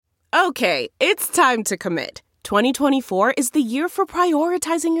Okay, it's time to commit. 2024 is the year for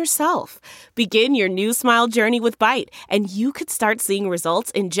prioritizing yourself. Begin your new smile journey with Byte, and you could start seeing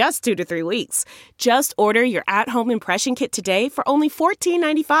results in just 2 to 3 weeks. Just order your at-home impression kit today for only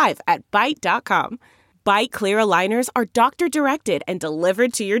 $14.95 at Byte.com. Byte Clear aligners are doctor-directed and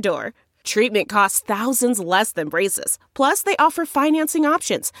delivered to your door. Treatment costs thousands less than braces. Plus, they offer financing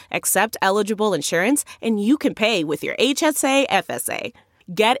options, accept eligible insurance, and you can pay with your HSA, FSA.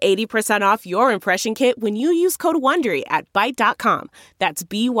 Get 80% off your impression kit when you use code WONDERY at Byte.com. That's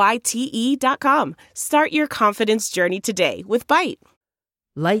BYTE.com. Start your confidence journey today with Byte.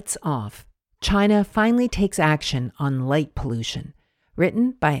 Lights Off. China finally takes action on light pollution.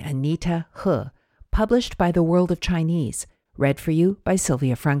 Written by Anita He. Published by The World of Chinese. Read for you by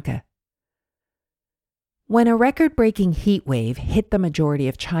Sylvia Franca. When a record-breaking heat wave hit the majority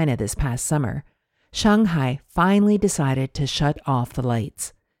of China this past summer, Shanghai finally decided to shut off the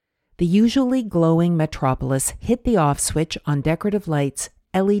lights. The usually glowing metropolis hit the off switch on decorative lights,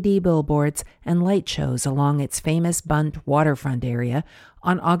 LED billboards, and light shows along its famous Bunt waterfront area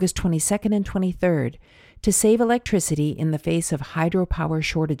on August 22nd and 23rd to save electricity in the face of hydropower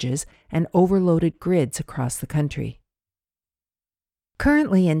shortages and overloaded grids across the country.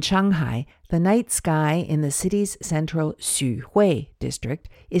 Currently in Shanghai, the night sky in the city's central Xuhui district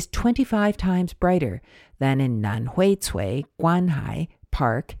is 25 times brighter than in Nanhui-Cui, Guanhai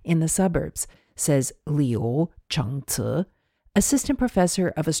Park in the suburbs, says Liu Chengzi, assistant professor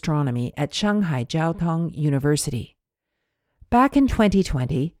of astronomy at Shanghai Jiaotong University. Back in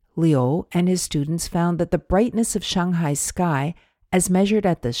 2020, Liu and his students found that the brightness of Shanghai's sky, as measured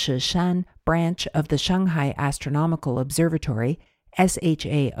at the Shishan branch of the Shanghai Astronomical Observatory,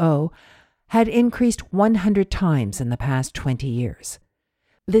 SHAO, had increased 100 times in the past 20 years.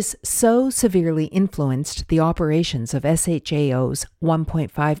 This so severely influenced the operations of SHAO's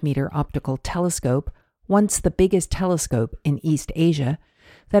 1.5-meter optical telescope, once the biggest telescope in East Asia,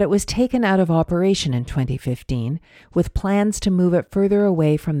 that it was taken out of operation in 2015, with plans to move it further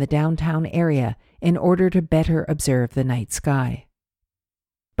away from the downtown area in order to better observe the night sky.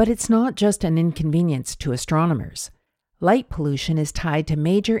 But it's not just an inconvenience to astronomers. Light pollution is tied to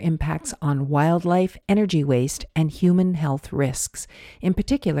major impacts on wildlife, energy waste, and human health risks, in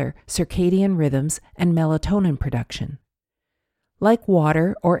particular circadian rhythms and melatonin production. Like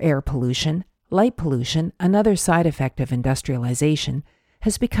water or air pollution, light pollution, another side effect of industrialization,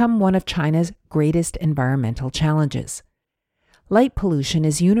 has become one of China's greatest environmental challenges. Light pollution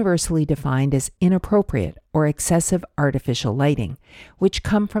is universally defined as inappropriate or excessive artificial lighting, which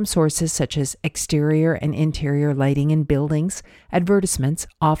come from sources such as exterior and interior lighting in buildings, advertisements,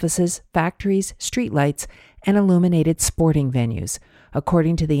 offices, factories, streetlights, and illuminated sporting venues,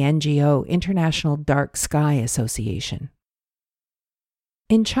 according to the NGO International Dark Sky Association.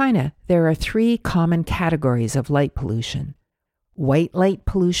 In China, there are 3 common categories of light pollution. White light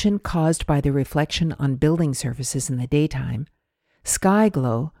pollution caused by the reflection on building surfaces in the daytime, sky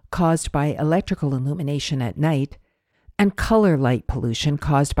glow caused by electrical illumination at night, and color light pollution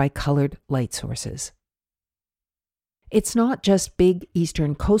caused by colored light sources. It's not just big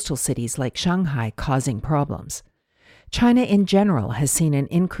eastern coastal cities like Shanghai causing problems. China in general has seen an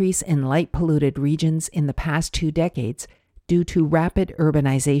increase in light-polluted regions in the past 2 decades due to rapid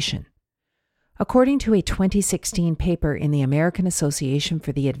urbanization. According to a 2016 paper in the American Association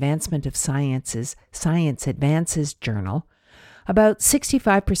for the Advancement of Science's Science Advances journal, about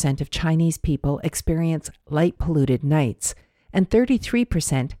 65% of Chinese people experience light-polluted nights, and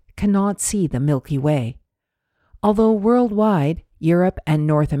 33% cannot see the Milky Way. Although worldwide, Europe and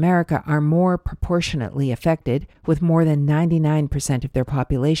North America are more proportionately affected, with more than 99% of their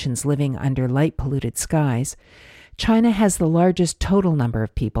populations living under light-polluted skies, China has the largest total number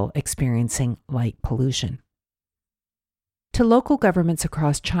of people experiencing light pollution. To local governments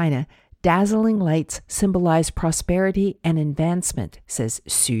across China, dazzling lights symbolize prosperity and advancement, says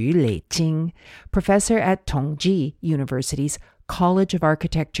Xu Leijing, professor at Tongji University's College of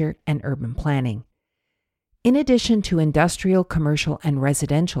Architecture and Urban Planning. In addition to industrial, commercial, and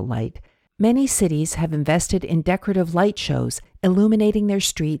residential light, many cities have invested in decorative light shows illuminating their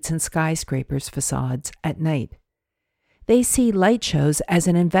streets and skyscrapers' facades at night. They see light shows as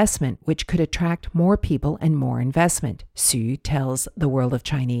an investment which could attract more people and more investment, Xu tells The World of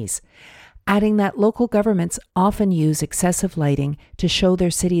Chinese, adding that local governments often use excessive lighting to show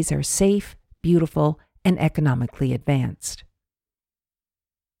their cities are safe, beautiful, and economically advanced.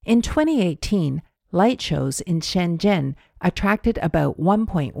 In 2018, light shows in Shenzhen attracted about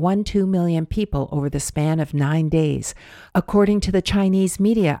 1.12 million people over the span of 9 days, according to the Chinese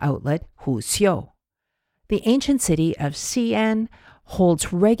media outlet Huxiu. The ancient city of Xi'an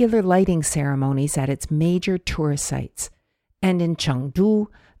holds regular lighting ceremonies at its major tourist sites. And in Chengdu,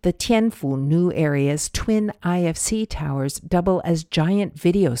 the Tianfu New area's twin IFC towers double as giant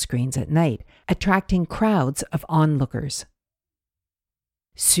video screens at night, attracting crowds of onlookers.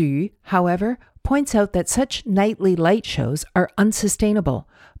 Xu, however, points out that such nightly light shows are unsustainable,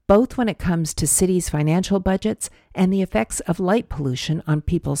 both when it comes to cities' financial budgets and the effects of light pollution on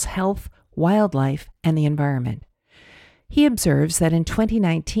people's health, wildlife, and the environment. He observes that in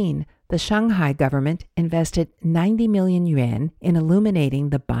 2019, the Shanghai government invested 90 million yuan in illuminating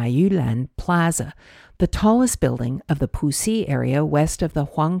the Baiyulan Plaza, the tallest building of the Puxi area west of the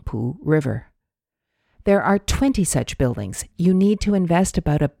Huangpu River. There are 20 such buildings. You need to invest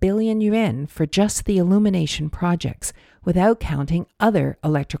about 1 billion yuan for just the illumination projects, without counting other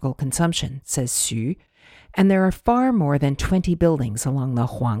electrical consumption, says Xu, and there are far more than 20 buildings along the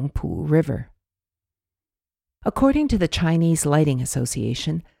Huangpu River. According to the Chinese Lighting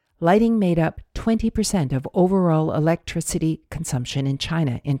Association, lighting made up 20% of overall electricity consumption in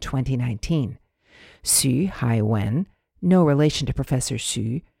China in 2019. Xu Haiwen, no relation to Professor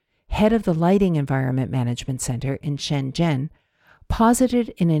Xu, head of the Lighting Environment Management Center in Shenzhen, posited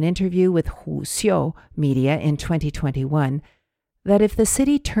in an interview with Huxiu Media in 2021 that if the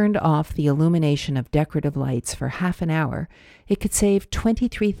city turned off the illumination of decorative lights for half an hour, it could save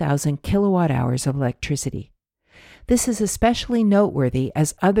 23,000 kilowatt hours of electricity. This is especially noteworthy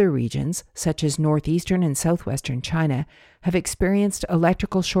as other regions, such as northeastern and southwestern China, have experienced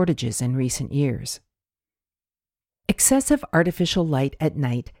electrical shortages in recent years. Excessive artificial light at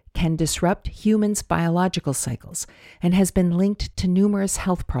night can disrupt humans' biological cycles and has been linked to numerous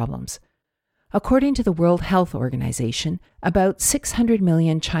health problems. According to the World Health Organization, about 600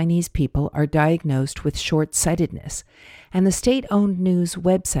 million Chinese people are diagnosed with short-sightedness, and the state-owned news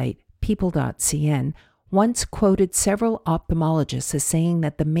website people.cn once quoted several ophthalmologists as saying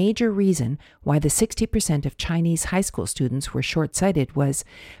that the major reason why the 60% of Chinese high school students were short-sighted was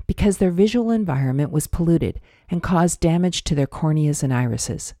because their visual environment was polluted and caused damage to their corneas and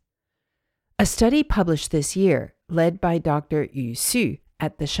irises. A study published this year, led by Dr. Yu Xu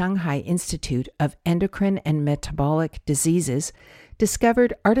at the Shanghai Institute of Endocrine and Metabolic Diseases,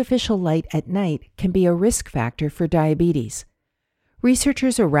 discovered artificial light at night can be a risk factor for diabetes.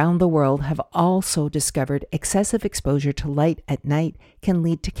 Researchers around the world have also discovered excessive exposure to light at night can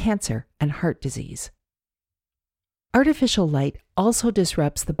lead to cancer and heart disease. Artificial light also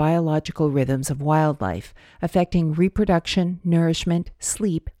disrupts the biological rhythms of wildlife, affecting reproduction, nourishment,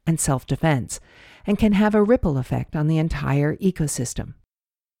 sleep, and self-defense, and can have a ripple effect on the entire ecosystem.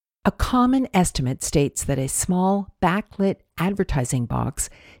 A common estimate states that a small, backlit advertising box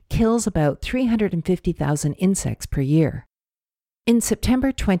kills about 350,000 insects per year. In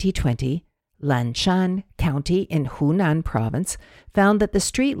September 2020, Lanshan County in Hunan Province found that the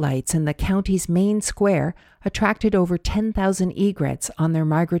streetlights in the county's main square attracted over 10,000 egrets on their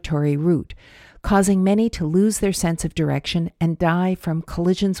migratory route, causing many to lose their sense of direction and die from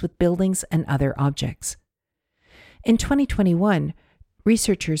collisions with buildings and other objects. In 2021,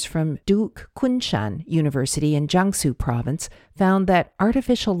 researchers from Duke Kunshan University in Jiangsu Province found that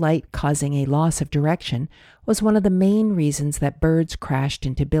artificial light causing a loss of direction was one of the main reasons that birds crashed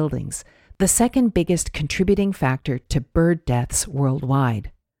into buildings, the second biggest contributing factor to bird deaths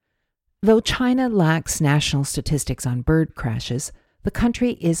worldwide. Though China lacks national statistics on bird crashes, the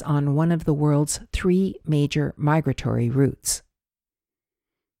country is on one of the world's 3 major migratory routes.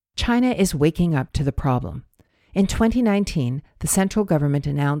 China is waking up to the problem. In 2019, the central government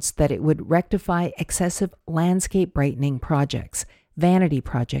announced that it would rectify excessive landscape brightening projects, vanity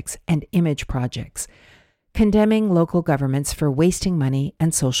projects, and image projects, condemning local governments for wasting money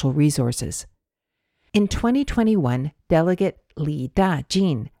and social resources. In 2021, Delegate Li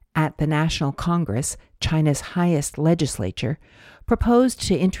Dajin at the National Congress, China's highest legislature, proposed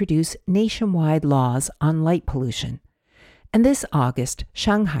to introduce nationwide laws on light pollution. And this August,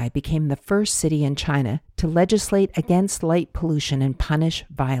 Shanghai became the first city in China to legislate against light pollution and punish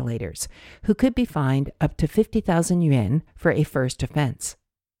violators, who could be fined up to 50,000 yuan for a first offense.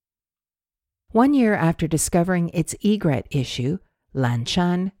 1 year after discovering its egret issue,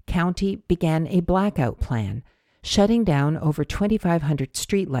 Lanshan County began a blackout plan, shutting down over 2,500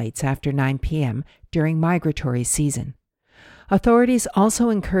 streetlights after 9 p.m. during migratory season. Authorities also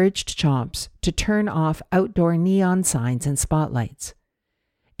encouraged shops to turn off outdoor neon signs and spotlights.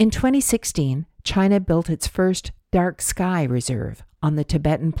 In 2016, China built its first dark sky reserve on the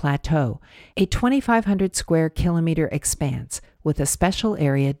Tibetan Plateau, a 2,500 square kilometer expanse with a special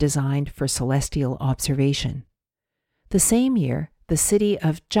area designed for celestial observation. The same year, the city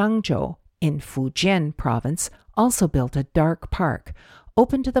of Zhangzhou in Fujian province also built a dark park,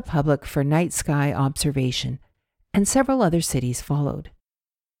 open to the public for night sky observation, and several other cities followed.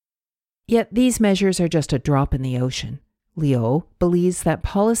 Yet these measures are just a drop in the ocean. Liu believes that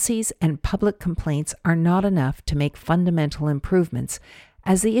policies and public complaints are not enough to make fundamental improvements,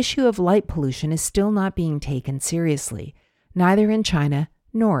 as the issue of light pollution is still not being taken seriously, neither in China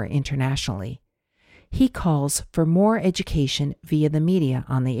nor internationally. He calls for more education via the media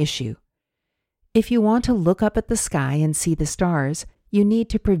on the issue. If you want to look up at the sky and see the stars, you need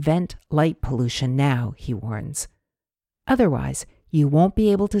to prevent light pollution now, he warns. Otherwise, you won't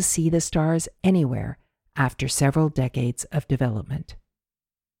be able to see the stars anywhere after several decades of development.